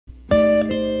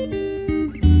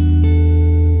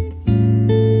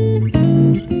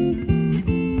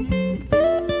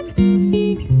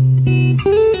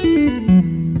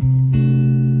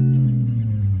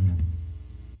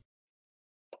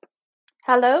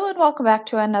Hello and welcome back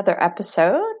to another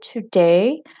episode.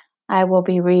 Today I will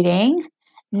be reading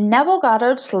Neville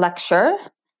Goddard's lecture,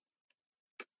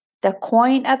 The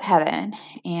Coin of Heaven.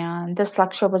 And this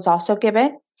lecture was also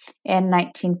given in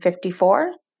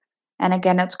 1954. And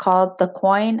again, it's called The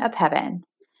Coin of Heaven.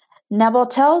 Neville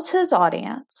tells his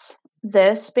audience,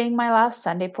 "This being my last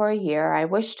Sunday for a year, I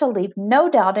wish to leave no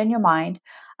doubt in your mind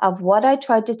of what I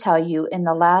tried to tell you in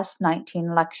the last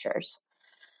 19 lectures.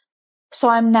 So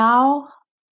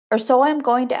I'm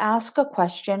going to ask a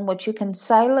question which you can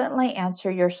silently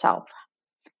answer yourself.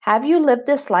 Have you lived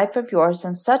this life of yours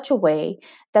in such a way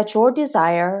that you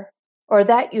desire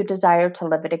to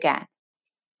live it again?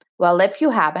 Well, if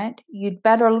you haven't, you'd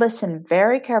better listen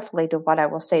very carefully to what I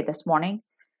will say this morning.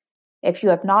 If you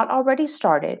have not already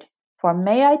started, for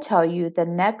may I tell you, the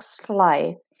next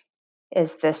life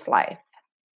is this life.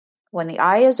 When the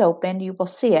eye is opened, you will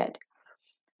see it.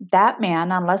 That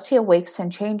man, unless he awakes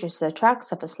and changes the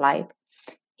tracks of his life,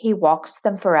 he walks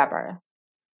them forever.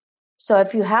 So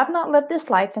if you have not lived this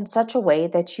life in such a way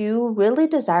that you really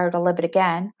desire to live it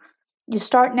again, you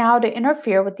start now to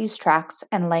interfere with these tracks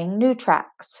and laying new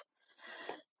tracks.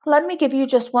 Let me give you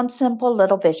just one simple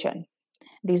little vision.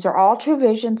 These are all true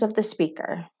visions of the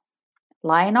speaker.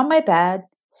 Lying on my bed,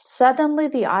 suddenly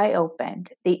the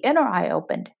inner eye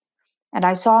opened, and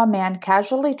I saw a man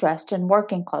casually dressed in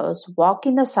working clothes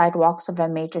walking the sidewalks of a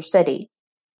major city.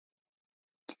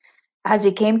 As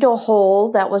he came to a hole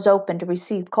that was open to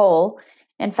receive coal,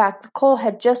 in fact, the coal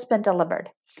had just been delivered,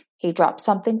 he dropped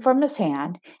something from his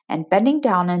hand, and bending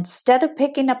down, instead of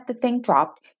picking up the thing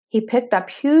dropped, he picked up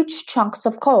huge chunks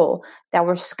of coal that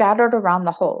were scattered around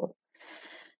the hole.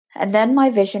 And then my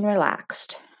vision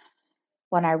relaxed.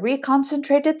 When I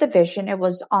reconcentrated the vision, it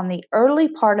was on the early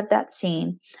part of that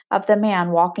scene of the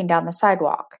man walking down the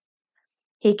sidewalk.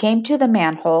 He came to the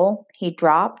manhole, he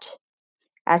dropped,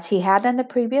 as he had in the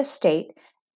previous state.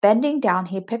 Bending down,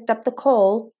 he picked up the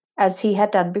coal as he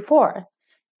had done before.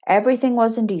 Everything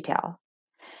was in detail.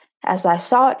 As I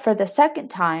saw it for the second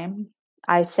time,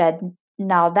 I said,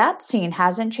 "Now that scene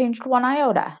hasn't changed one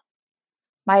iota."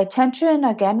 My attention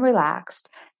again relaxed.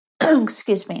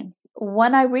 Excuse me.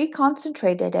 When I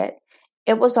reconcentrated it,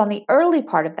 it was on the early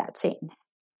part of that scene.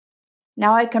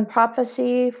 Now I can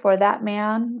prophesy for that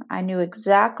man. I knew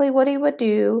exactly what he would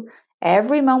do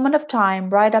every moment of time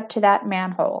right up to that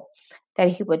manhole,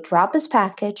 that he would drop his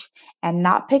package and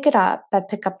not pick it up, but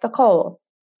pick up the coal.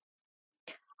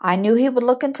 I knew he would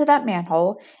look into that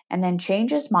manhole and then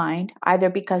change his mind, either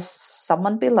because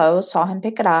someone below saw him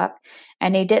pick it up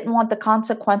and he didn't want the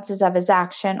consequences of his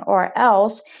action, or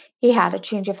else he had a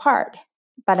change of heart.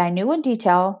 But I knew in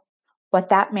detail what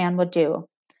that man would do.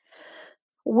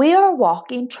 We are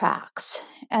walking tracks,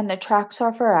 and the tracks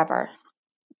are forever.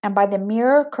 And by the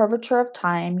mere curvature of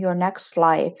time, your next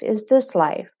life is this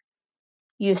life.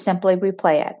 You simply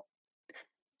replay it.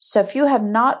 So if you have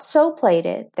not so played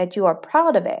it that you are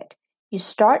proud of it, you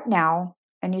start now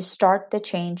and you start the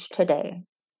change today.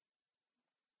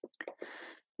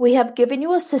 We have given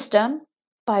you a system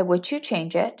by which you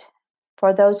change it.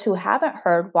 For those who haven't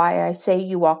heard why I say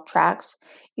you walk tracks,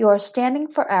 you are standing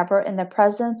forever in the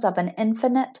presence of an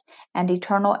infinite and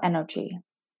eternal energy.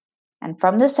 And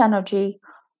from this energy,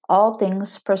 all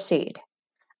things proceed.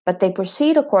 But they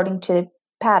proceed according to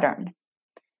pattern.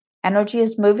 Energy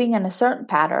is moving in a certain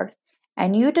pattern,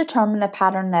 and you determine the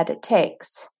pattern that it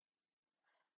takes.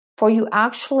 For you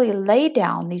actually lay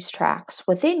down these tracks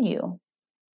within you.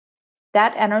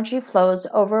 That energy flows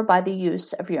over by the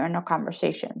use of your inner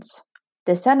conversations.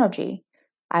 This energy,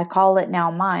 I call it now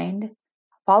mind,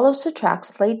 follows the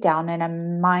tracks laid down in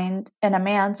a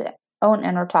man's own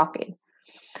inner talking.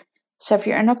 So if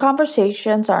your inner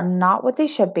conversations are not what they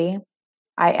should be,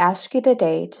 I ask you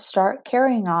today to start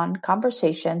carrying on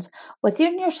conversations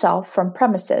within yourself from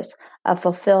premises of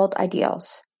fulfilled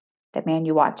ideals. The man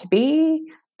you want to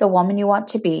be, the woman you want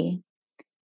to be,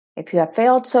 if you have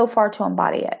failed so far to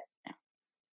embody it.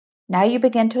 Now you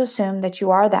begin to assume that you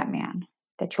are that man,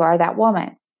 that you are that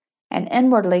woman, and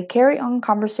inwardly carry on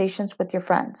conversations with your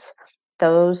friends,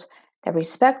 those that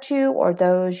respect you or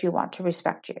those you want to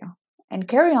respect you, and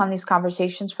carry on these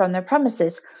conversations from their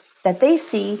premises that they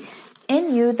see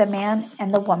in you the man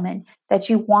and the woman that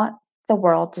you want the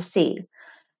world to see,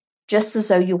 just as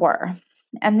though you were.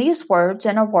 And these words,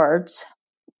 inner words,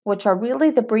 which are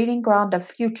really the breeding ground of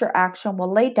future action,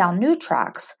 will lay down new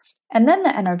tracks, and then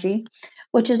the energy,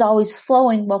 which is always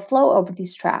flowing, will flow over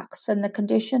these tracks, and the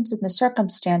conditions and the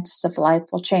circumstances of life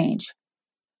will change.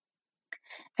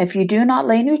 If you do not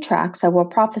lay new tracks, I will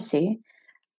prophesy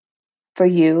for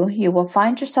you, you will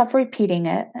find yourself repeating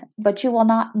it, but you will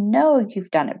not know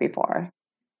you've done it before.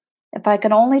 If I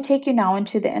could only take you now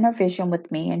into the inner vision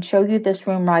with me and show you this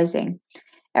room rising,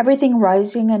 everything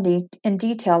rising in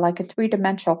detail like a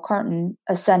three-dimensional curtain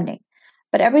ascending,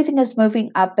 but everything is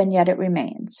moving up and yet it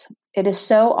remains. It is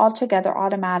so altogether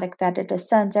automatic that it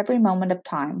ascends every moment of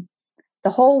time.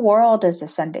 The whole world is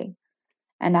ascending,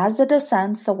 and as it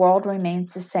ascends, the world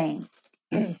remains the same.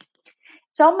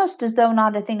 It's almost as though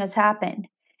not a thing has happened,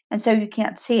 and so you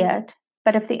can't see it,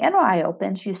 but if the inner eye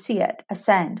opens, you see it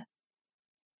ascend.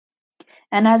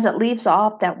 And as it leaves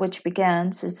off, that which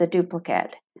begins is the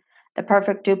duplicate, the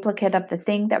perfect duplicate of the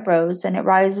thing that rose, and it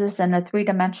rises in a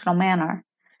three-dimensional manner,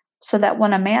 so that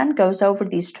when a man goes over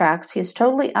these tracks, he is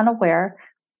totally unaware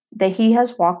that he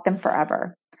has walked them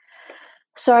forever.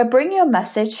 So I bring you a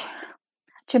message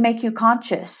to make you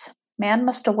conscious. Man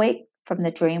must awake from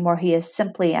the dream where he is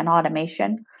simply an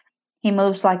automation. He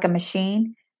moves like a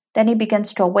machine. Then he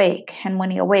begins to awake, and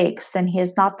when he awakes, then he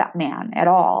is not that man at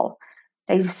all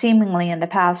that he seemingly in the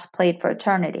past played for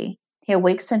eternity. He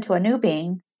awakes into a new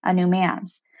being, a new man.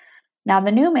 Now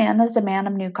the new man is a man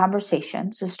of new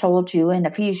conversations, as told you in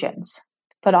Ephesians.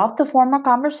 Put off the former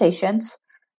conversations,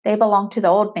 they belong to the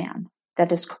old man,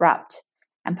 that is corrupt,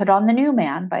 and put on the new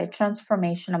man by a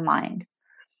transformation of mind.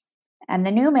 And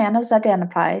the new man is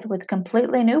identified with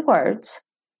completely new words.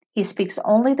 He speaks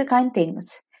only the kind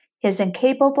things. He is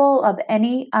incapable of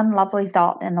any unlovely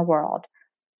thought in the world.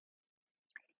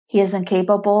 He is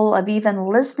incapable of even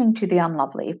listening to the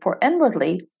unlovely, for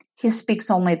inwardly he speaks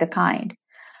only the kind,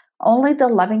 only the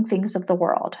loving things of the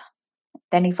world.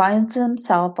 Then he finds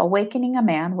himself awakening a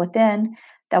man within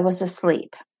that was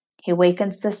asleep. He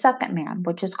awakens the second man,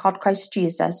 which is called Christ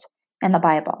Jesus in the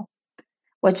Bible,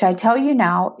 which I tell you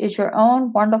now is your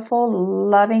own wonderful,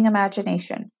 loving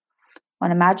imagination.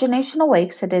 When imagination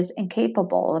awakes, it is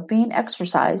incapable of being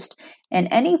exercised in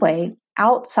any way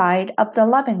outside of the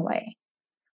loving way.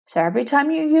 So every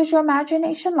time you use your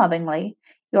imagination lovingly,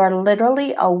 you are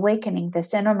literally awakening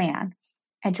this inner man,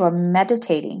 and you are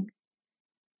meditating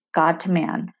God to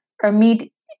man, or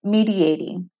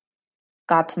mediating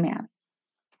God to man.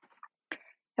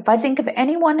 If I think of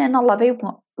anyone in a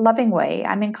loving way,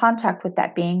 I'm in contact with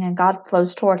that being, and God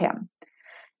flows toward him.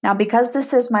 Now, because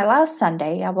this is my last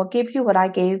Sunday, I will give you what I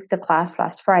gave the class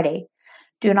last Friday.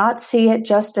 Do not see it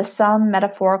just as some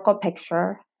metaphorical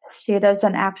picture. See it as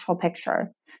an actual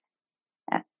picture.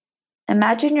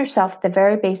 Imagine yourself at the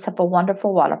very base of a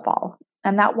wonderful waterfall,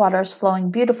 and that water is flowing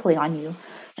beautifully on you.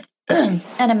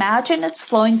 And imagine it's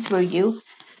flowing through you,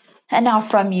 and now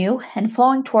from you, and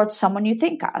flowing towards someone you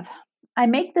think of. I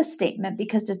make this statement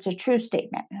because it's a true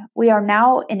statement. We are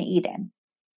now in Eden,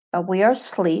 but we are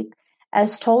asleep,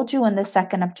 as told you in the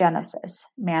 2nd of Genesis.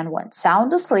 Man went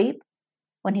sound asleep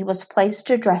when he was placed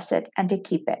to dress it and to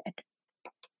keep it.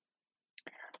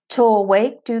 To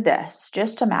awake, do this.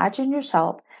 Just imagine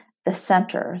yourself the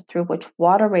center through which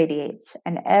water radiates,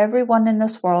 and everyone in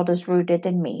this world is rooted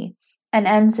in me and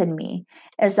ends in me,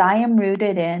 as I am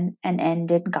rooted in and end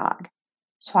in God.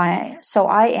 So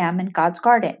I am in God's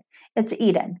garden. It's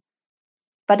Eden.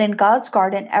 But in God's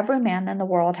garden, every man in the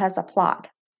world has a plot,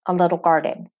 a little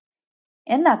garden.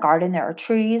 In that garden, there are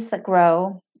trees that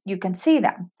grow. You can see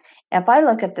them. If I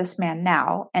look at this man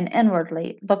now and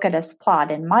inwardly look at his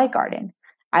plot in my garden,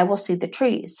 I will see the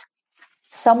trees.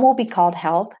 Some will be called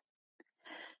health.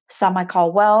 Some I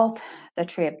call wealth, the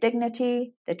tree of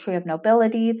dignity, the tree of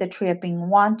nobility, the tree of being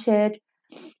wanted.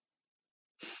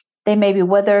 They may be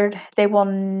withered. They will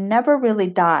never really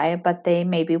die, but they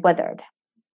may be withered.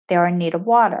 They are in need of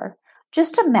water.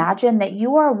 Just imagine that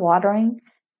you are watering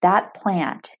that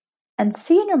plant and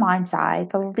see in your mind's eye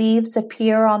the leaves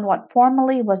appear on what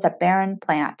formerly was a barren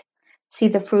plant. See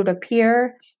the fruit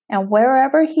appear, and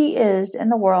wherever he is in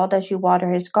the world as you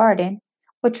water his garden,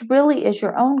 which really is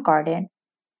your own garden,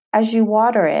 as you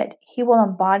water it, he will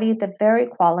embody the very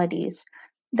qualities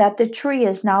that the tree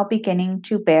is now beginning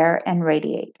to bear and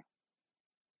radiate.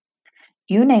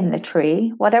 You name the tree,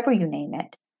 whatever you name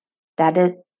it, that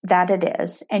it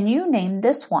is, and you name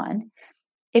this one.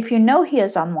 If you know he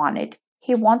is unwanted,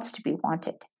 he wants to be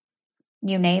wanted.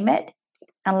 You name it,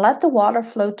 and let the water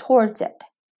flow towards it.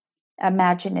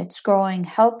 Imagine it's growing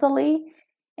healthily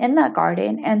in that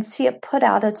garden, and see it put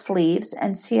out its leaves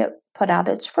and see it put out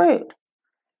its fruit.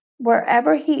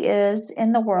 Wherever he is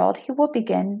in the world, he will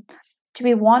begin to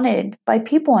be wanted by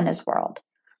people in his world.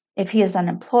 If he is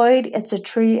unemployed, it's a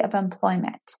tree of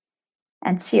employment.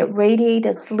 And see it radiate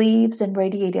its leaves and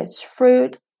radiate its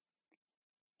fruit.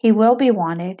 He will be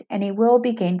wanted, and he will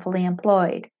be gainfully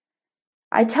employed.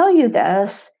 I tell you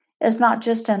this is not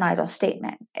just an idle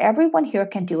statement. Everyone here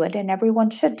can do it, and everyone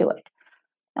should do it.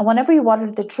 And whenever you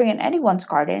water the tree in anyone's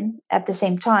garden, at the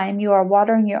same time you are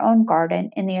watering your own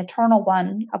garden in the eternal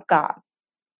one of God.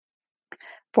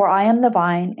 For I am the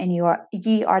vine, and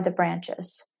ye are the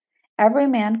branches. Every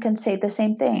man can say the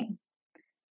same thing.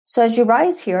 So as you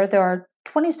rise here, there are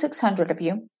 2,600 of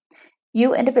you.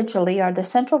 You individually are the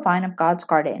central vine of God's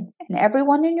garden, and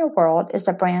everyone in your world is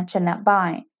a branch in that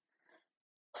vine.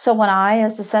 So when I,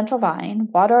 as the central vine,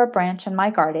 water a branch in my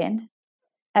garden,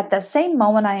 at the same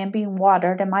moment I am being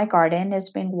watered, and my garden is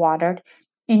being watered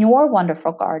in your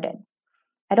wonderful garden.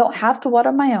 I don't have to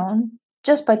water my own.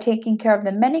 Just by taking care of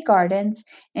the many gardens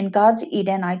in God's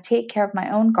Eden, I take care of my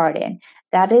own garden,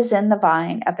 that is in the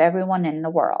vine of everyone in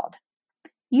the world.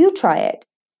 You try it,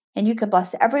 and you can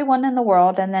bless everyone in the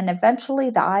world, and then eventually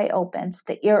the eye opens,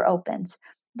 the ear opens,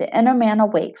 the inner man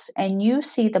awakes, and you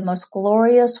see the most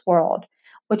glorious world,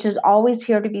 which is always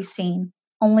here to be seen,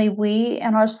 only we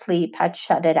in our sleep had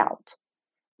shut it out.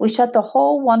 We shut the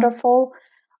whole wonderful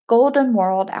golden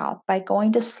world out by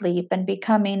going to sleep and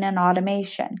becoming an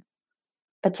automation.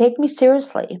 But take me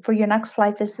seriously, for your next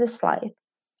life is this life.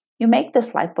 You make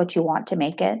this life what you want to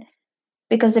make it,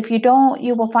 because if you don't,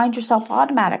 you will find yourself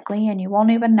automatically and you won't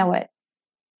even know it.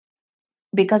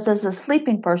 Because as a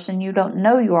sleeping person, you don't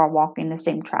know you are walking the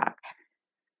same track.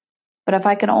 But if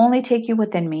I can only take you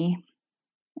within me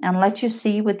and let you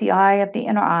see with the eye of the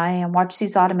inner eye and watch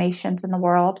these automations in the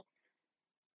world,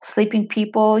 sleeping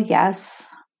people, yes,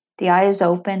 the eye is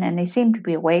open and they seem to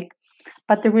be awake,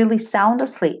 but they're really sound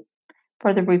asleep,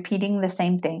 for they're repeating the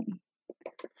same thing.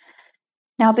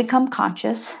 Now become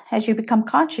conscious. As you become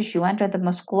conscious, you enter the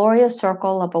most glorious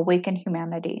circle of awakened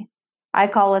humanity. I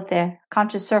call it the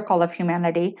conscious circle of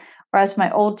humanity, or as my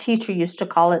old teacher used to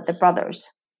call it, the brothers.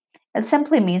 It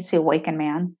simply means the awakened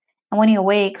man. And when he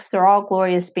awakes, they're all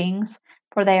glorious beings,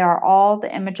 for they are all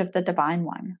the image of the Divine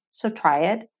One. So try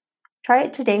it. Try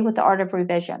it today with the art of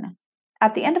revision.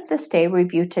 At the end of this day,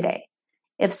 review today.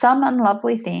 If some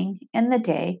unlovely thing in the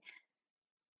day,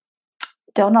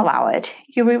 don't allow it.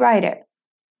 You rewrite it.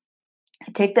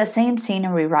 Take that same scene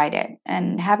and rewrite it.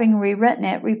 And having rewritten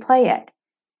it, replay it.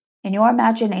 In your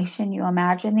imagination, you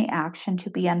imagine the action to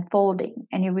be unfolding,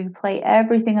 and you replay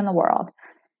everything in the world.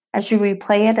 As you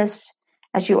replay it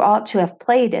as you ought to have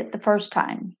played it the first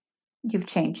time, you've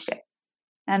changed it.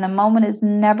 And the moment is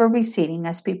never receding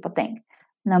as people think.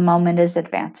 The moment is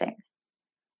advancing.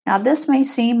 Now, this may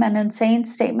seem an insane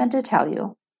statement to tell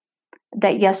you,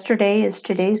 that yesterday is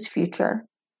today's future.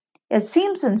 It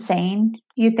seems insane.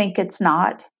 You think it's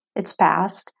not. It's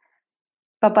past.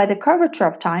 But by the curvature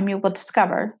of time, you will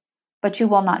discover, but you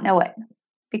will not know it,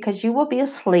 because you will be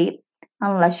asleep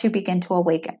unless you begin to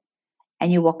awaken,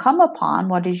 and you will come upon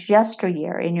what is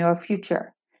yesteryear in your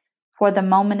future. For the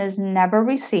moment is never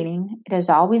receding, it is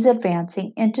always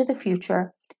advancing into the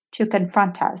future to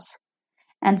confront us.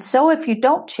 And so if you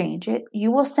don't change it,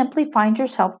 you will simply find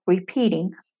yourself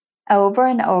repeating over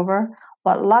and over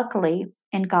what luckily,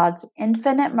 in God's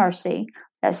infinite mercy,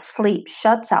 that sleep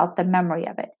shuts out the memory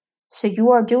of it. So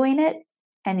you are doing it,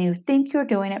 and you think you're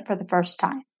doing it for the first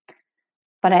time.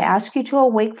 But I ask you to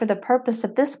awake, for the purpose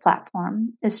of this platform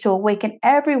is to awaken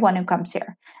everyone who comes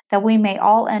here, that we may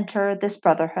all enter this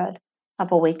brotherhood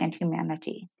of awakened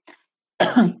humanity.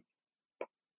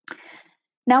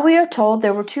 Now we are told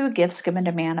there were 2 gifts given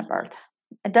to man at birth.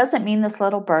 It doesn't mean this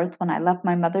little birth when I left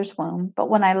my mother's womb, but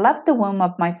when I left the womb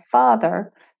of my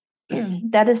father,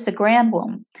 that is the grand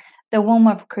womb, the womb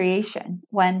of creation,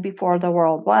 when before the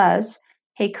world was,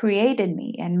 he created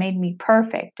me and made me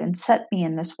perfect and set me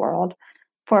in this world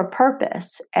for a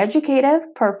purpose,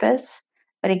 educative purpose,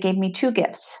 but he gave me 2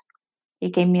 gifts. He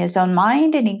gave me his own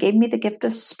mind, and he gave me the gift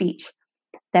of speech,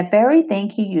 that very thing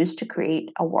he used to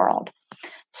create a world.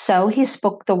 So he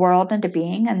spoke the world into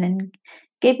being, and then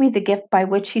gave me the gift by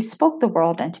which he spoke the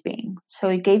world into being. So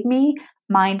he gave me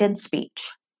mind and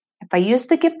speech. If I use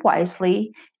the gift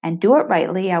wisely and do it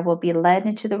rightly, I will be led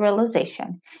into the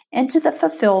realization, into the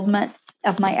fulfillment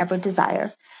of my every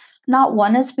desire. Not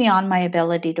one is beyond my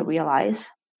ability to realize.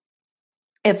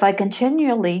 If I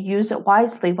continually use it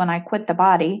wisely when I quit the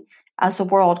body, as the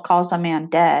world calls a man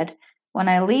dead, when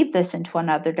I leave this into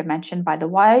another dimension by the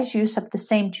wise use of the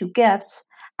same 2 gifts,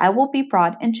 I will be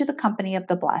brought into the company of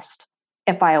the blessed,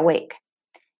 if I awake.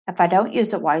 If I don't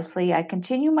use it wisely, I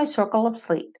continue my circle of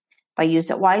sleep. If I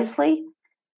use it wisely,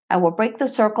 I will break the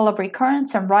circle of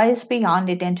recurrence and rise beyond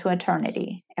it into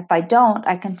eternity. If I don't,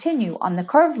 I continue on the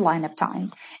curved line of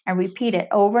time and repeat it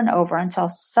over and over until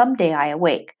someday I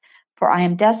awake, for I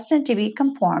am destined to be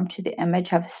conformed to the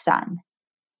image of his Son.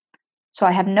 So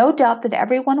I have no doubt that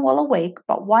everyone will awake,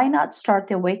 but why not start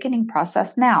the awakening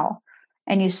process now?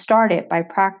 And you start it by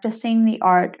practicing the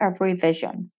art of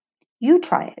revision. You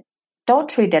try it. Don't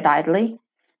treat it idly.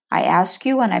 I ask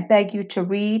you and I beg you to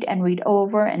read and read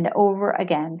over and over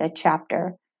again the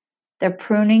chapter, The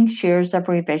Pruning Shears of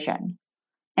Revision,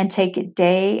 and take it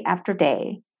day after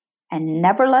day, and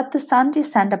never let the sun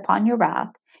descend upon your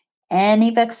wrath,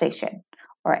 any vexation,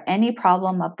 or any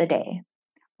problem of the day.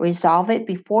 Resolve it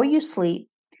before you sleep,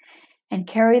 and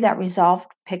carry that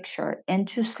resolved picture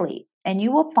into sleep, and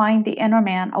you will find the inner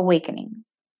man awakening.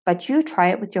 But you try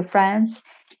it with your friends,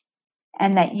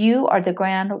 and that you are the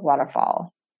grand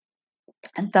waterfall.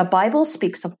 And the Bible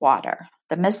speaks of water.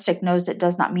 The mystic knows it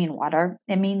does not mean water,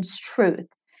 it means truth.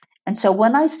 And so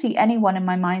when I see anyone in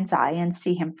my mind's eye and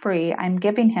see him free, I'm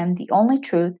giving him the only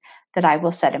truth that I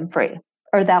will set him free,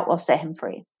 or that will set him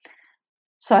free.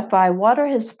 So if I water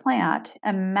his plant,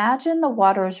 imagine the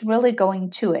water is really going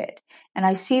to it, and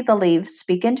I see the leaves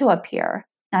begin to appear,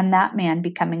 and that man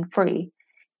becoming free.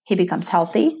 He becomes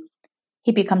healthy,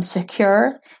 he becomes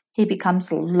secure, he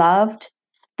becomes loved.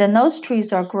 Then those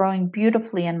trees are growing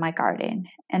beautifully in my garden.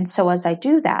 And so as I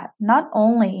do that, not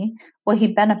only will he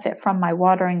benefit from my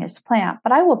watering his plant,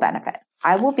 but I will benefit.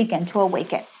 I will begin to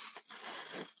awaken.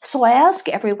 So I ask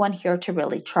everyone here to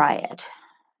really try it.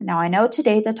 Now I know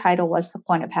today the title was The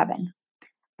Point of Heaven,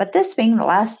 but this being the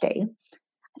last day,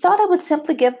 I thought I would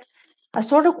simply give a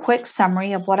sort of quick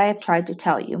summary of what I have tried to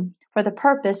tell you. For the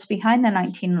purpose behind the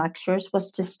 19 lectures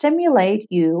was to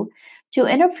stimulate you to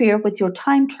interfere with your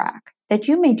time track, that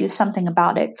you may do something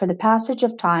about it, for the passage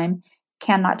of time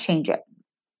cannot change it.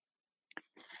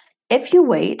 If you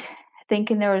wait,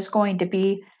 thinking there is going to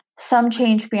be some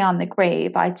change beyond the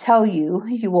grave, I tell you,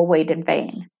 you will wait in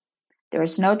vain. There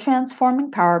is no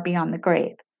transforming power beyond the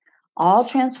grave. All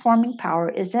transforming power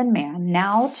is in man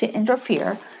now to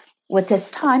interfere with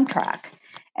his time track,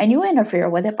 and you interfere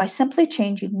with it by simply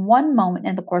changing one moment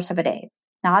in the course of a day,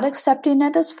 not accepting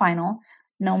it as final,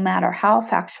 no matter how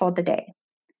factual the day.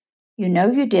 You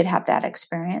know you did have that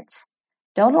experience.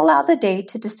 Don't allow the day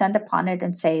to descend upon it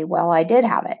and say, well, I did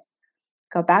have it.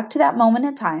 Go back to that moment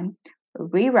in time,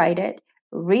 rewrite it,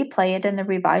 replay it in the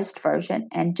revised version,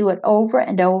 and do it over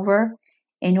and over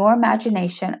in your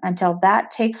imagination until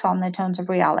that takes on the tones of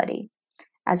reality.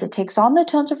 As it takes on the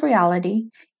tones of reality,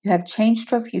 you have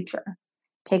changed your future.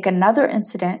 Take another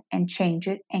incident and change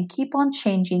it, and keep on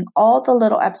changing all the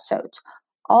little episodes,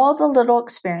 all the little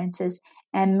experiences,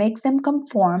 and make them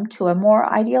conform to a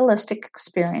more idealistic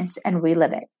experience and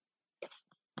relive it.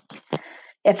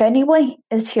 If anyone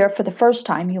is here for the first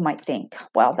time, you might think,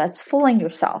 well, that's fooling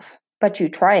yourself, but you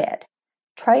try it.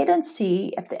 Try it and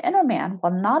see if the inner man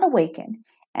will not awaken,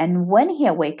 and when he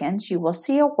awakens, you will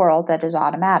see a world that is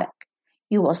automatic.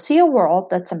 You will see a world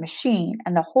that's a machine,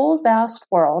 and the whole vast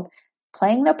world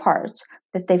playing the parts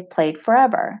that they've played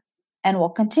forever, and will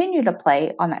continue to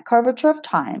play on that curvature of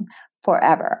time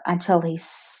forever until he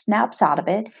snaps out of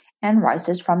it and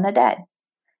rises from the dead.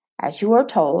 As you are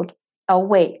told,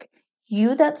 awake,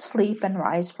 you that sleep, and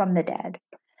rise from the dead.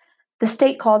 The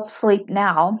state called sleep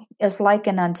now is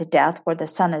likened unto death, where the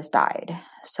son has died.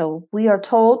 So we are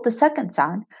told the second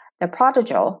son, the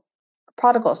prodigal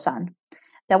son,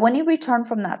 that when he returned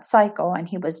from that cycle and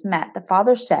he was met, the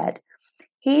father said,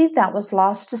 he that was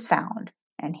lost is found,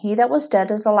 and he that was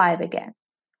dead is alive again.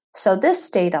 So this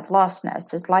state of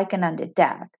lostness is likened unto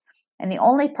death, and the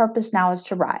only purpose now is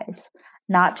to rise,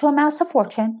 not to amass a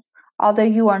fortune, although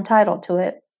you are entitled to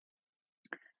it,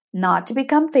 not to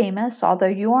become famous, although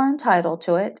you are entitled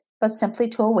to it, but simply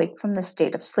to awake from the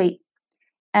state of sleep.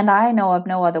 And I know of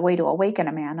no other way to awaken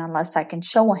a man unless I can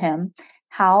show him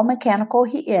how mechanical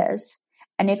he is.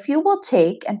 And if you will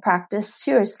take and practice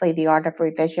seriously the art of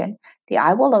revision, the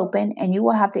eye will open and you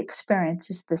will have the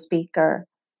experiences the speaker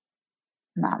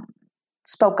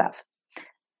spoke of.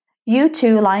 You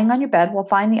too, lying on your bed, will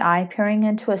find the eye peering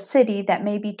into a city that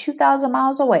may be 2,000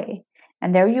 miles away,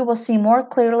 and there you will see more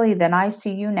clearly than I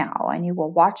see you now, and you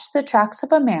will watch the tracks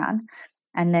of a man,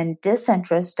 and then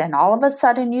disinterest, and all of a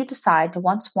sudden you decide to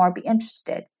once more be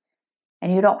interested.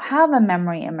 And you don't have a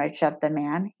memory image of the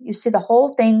man. You see the whole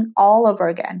thing all over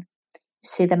again. You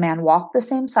see the man walk the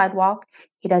same sidewalk.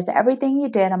 He does everything he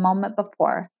did a moment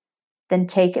before. Then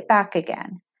take it back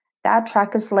again. That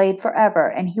track is laid forever,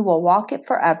 and he will walk it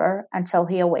forever until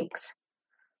he awakes.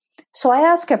 So I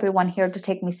ask everyone here to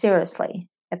take me seriously.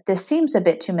 If this seems a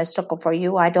bit too mystical for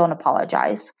you, I don't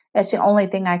apologize. It's the only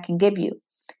thing I can give you.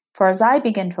 For as I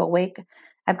begin to awake,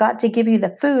 I've got to give you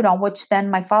the food on which then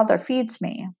my Father feeds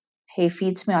me. He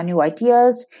feeds me on new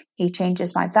ideas. He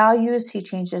changes my values. He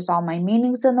changes all my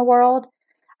meanings in the world.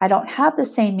 I don't have the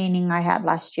same meaning I had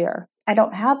last year. I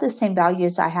don't have the same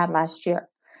values I had last year.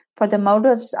 For the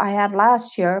motives I had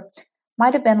last year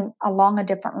might have been along a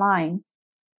different line.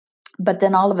 But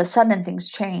then all of a sudden things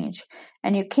change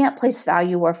and you can't place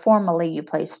value where formerly you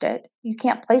placed it. You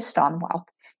can't place it on wealth.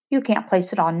 You can't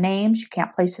place it on names. You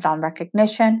can't place it on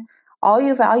recognition. All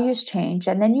your values change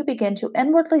and then you begin to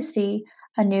inwardly see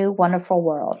a new wonderful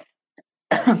world.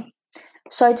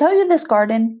 So I tell you, this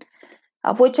garden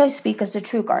of which I speak is a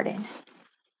true garden.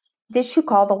 This you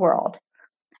call the world.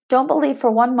 Don't believe for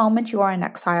one moment you are in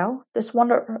exile. This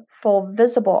wonderful,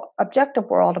 visible, objective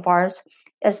world of ours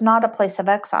is not a place of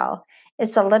exile.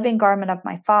 It's a living garment of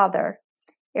my Father.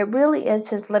 It really is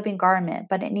his living garment,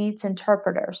 but it needs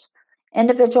interpreters.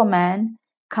 Individual men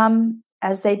come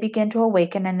as they begin to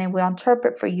awaken, and they will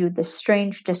interpret for you this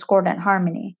strange, discordant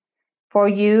harmony. For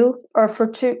you, or for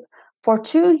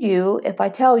to you, if I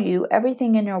tell you,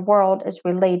 everything in your world is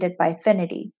related by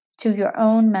affinity to your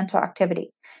own mental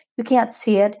activity. You can't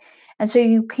see it, and so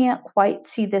you can't quite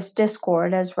see this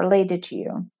discord as related to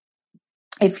you.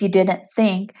 If you didn't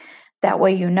think that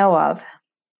way you know of,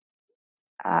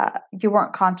 you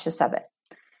weren't conscious of it.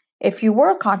 If you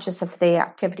were conscious of the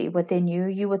activity within you,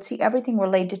 you would see everything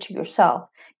related to yourself,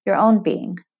 your own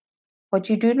being. What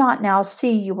you do not now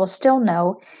see, you will still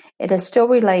know. It is still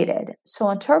related. So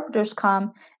interpreters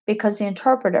come because the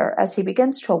interpreter, as he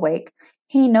begins to awake,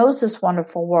 he knows this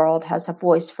wonderful world has a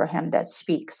voice for him that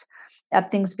speaks of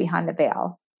things behind the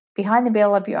veil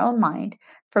of your own mind.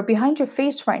 For behind your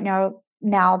face right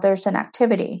now there's an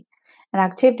activity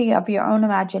of your own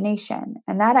imagination.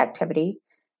 And that activity,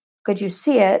 could you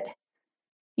see it,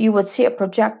 you would see it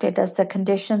projected as the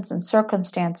conditions and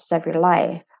circumstances of your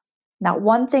life. Not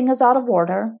one thing is out of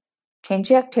order. Change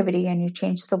the activity and you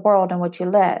change the world in which you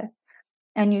live.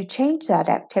 And you change that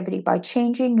activity by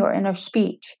changing your inner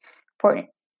speech.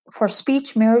 For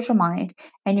speech mirrors your mind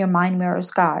and your mind mirrors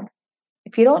God.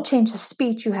 If you don't change the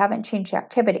speech, you haven't changed the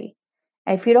activity.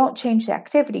 And if you don't change the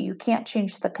activity, you can't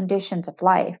change the conditions of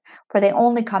life, for they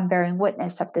only come bearing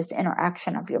witness of this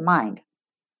interaction of your mind.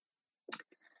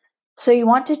 So you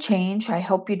want to change, I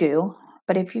hope you do,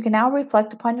 but if you can now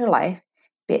reflect upon your life,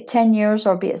 be it 10 years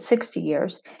or be it 60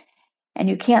 years, and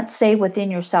you can't say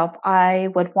within yourself, I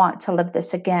would want to live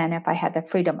this again if I had the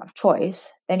freedom of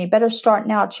choice, then you better start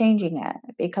now changing it,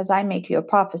 because I make you a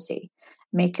prophecy,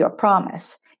 make you a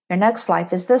promise. Your next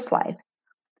life is this life.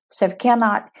 So if you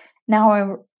cannot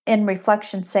now in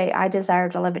reflection say, I desire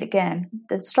to live it again,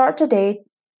 then start today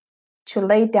to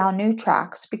lay down new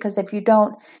tracks, because if you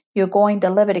don't, you're going to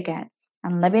live it again.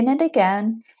 And living it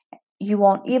again, you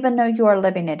won't even know you are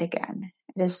living it again.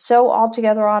 It is so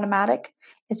altogether automatic.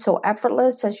 It's so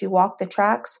effortless as you walk the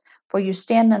tracks, for you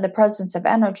stand in the presence of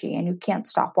energy and you can't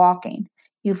stop walking.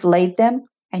 You've laid them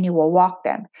and you will walk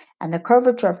them. And the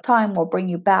curvature of time will bring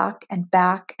you back and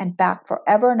back and back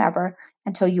forever and ever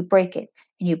until you break it.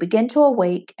 And you begin to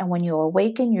awake. And when you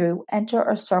awaken, you enter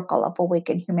a circle of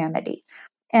awakened humanity.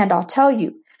 And I'll tell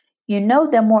you, you know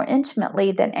them more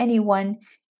intimately than anyone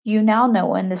you now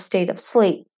know in the state of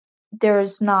sleep. There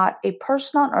is not a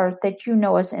person on earth that you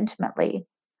know as intimately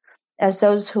as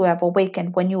those who have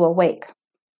awakened when you awake.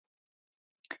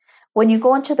 When you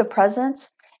go into the presence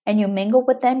and you mingle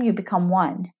with them, you become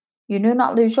one. You do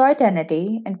not lose your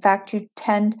identity. In fact, you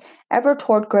tend ever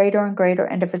toward greater and greater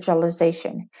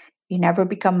individualization. You never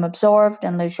become absorbed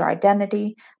and lose your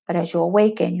identity, but as you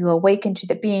awaken to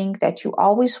the being that you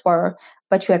always were,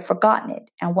 but you had forgotten it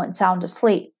and went sound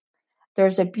asleep.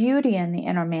 There's a beauty in the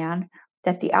inner man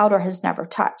that the outer has never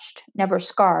touched, never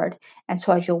scarred, and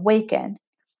so as you awaken,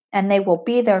 and they will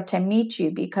be there to meet you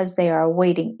because they are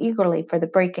waiting eagerly for the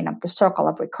breaking of the circle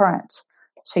of recurrence.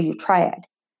 So you try it.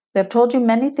 We have told you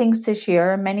many things this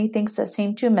year, many things that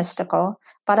seem too mystical,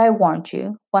 but I warned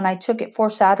you when I took it 4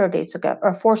 Sundays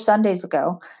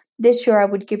ago, this year I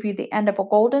would give you the end of a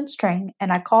golden string,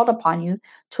 and I called upon you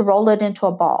to roll it into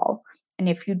a ball. And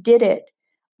if you did it,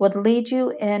 would lead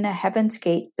you in a heaven's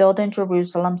gate built in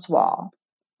Jerusalem's wall.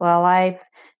 Well, I've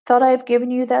felt I have given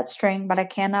you that string, but I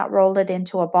cannot roll it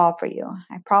into a ball for you.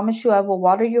 I promise you I will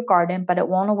water your garden, but it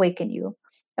won't awaken you.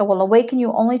 It will awaken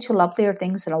you only to lovelier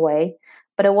things in a way,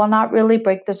 but it will not really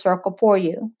break the circle for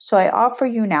you. So I offer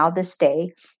you now this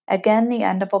day, again the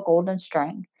end of a golden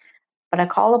string. But I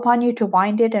call upon you to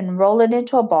wind it and roll it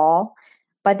into a ball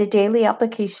by the daily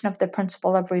application of the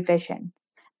principle of revision,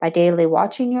 by daily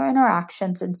watching your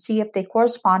interactions and see if they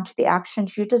correspond to the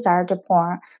actions you desire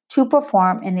to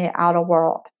perform in the outer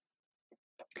world.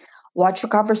 Watch your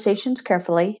conversations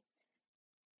carefully.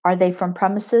 Are they from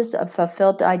premises of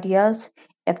fulfilled ideas?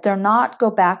 If they're not,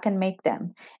 go back and make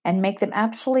them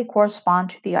actually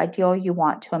correspond to the ideal you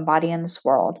want to embody in this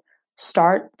world.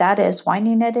 Start, that is,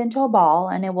 winding it into a ball,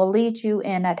 and it will lead you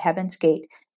in at heaven's gate,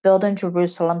 built in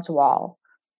Jerusalem's wall.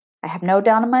 I have no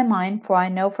doubt in my mind, for I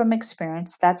know from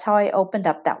experience that's how I opened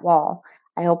up that wall.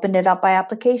 I opened it up by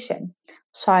application.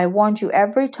 So I warned you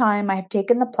every time I have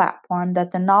taken the platform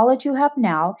that the knowledge you have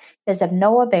now is of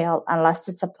no avail unless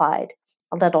it's applied.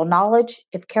 A little knowledge,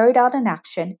 if carried out in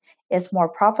action, is more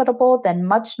profitable than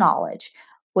much knowledge,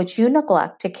 which you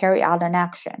neglect to carry out in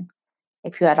action.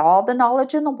 If you had all the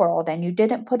knowledge in the world and you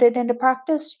didn't put it into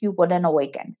practice, you wouldn't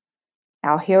awaken.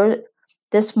 Now, here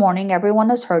this morning, everyone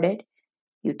has heard it.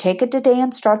 You take it today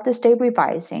and start this day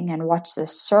revising and watch the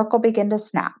circle begin to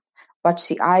snap. Watch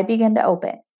the eye begin to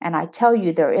open. And I tell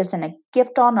you, there isn't a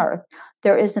gift on earth,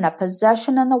 there isn't a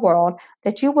possession in the world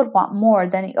that you would want more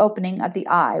than the opening of the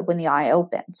eye when the eye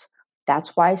opens.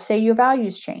 That's why I say your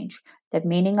values change. The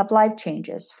meaning of life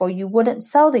changes, for you wouldn't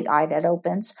sell the eye that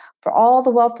opens for all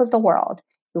the wealth of the world.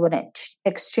 You wouldn't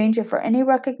exchange it for any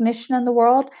recognition in the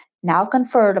world now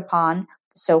conferred upon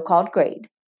the so-called great.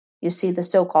 You see the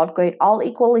so-called great all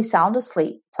equally sound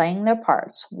asleep, playing their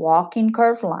parts, walking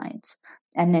curved lines,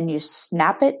 and then you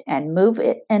snap it and move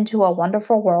it into a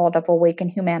wonderful world of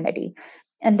awakened humanity.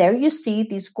 And there you see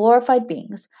these glorified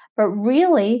beings, but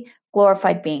really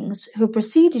glorified beings who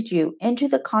preceded you into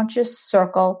the conscious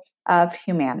circle of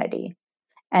humanity.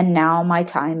 And now my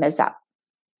time is up.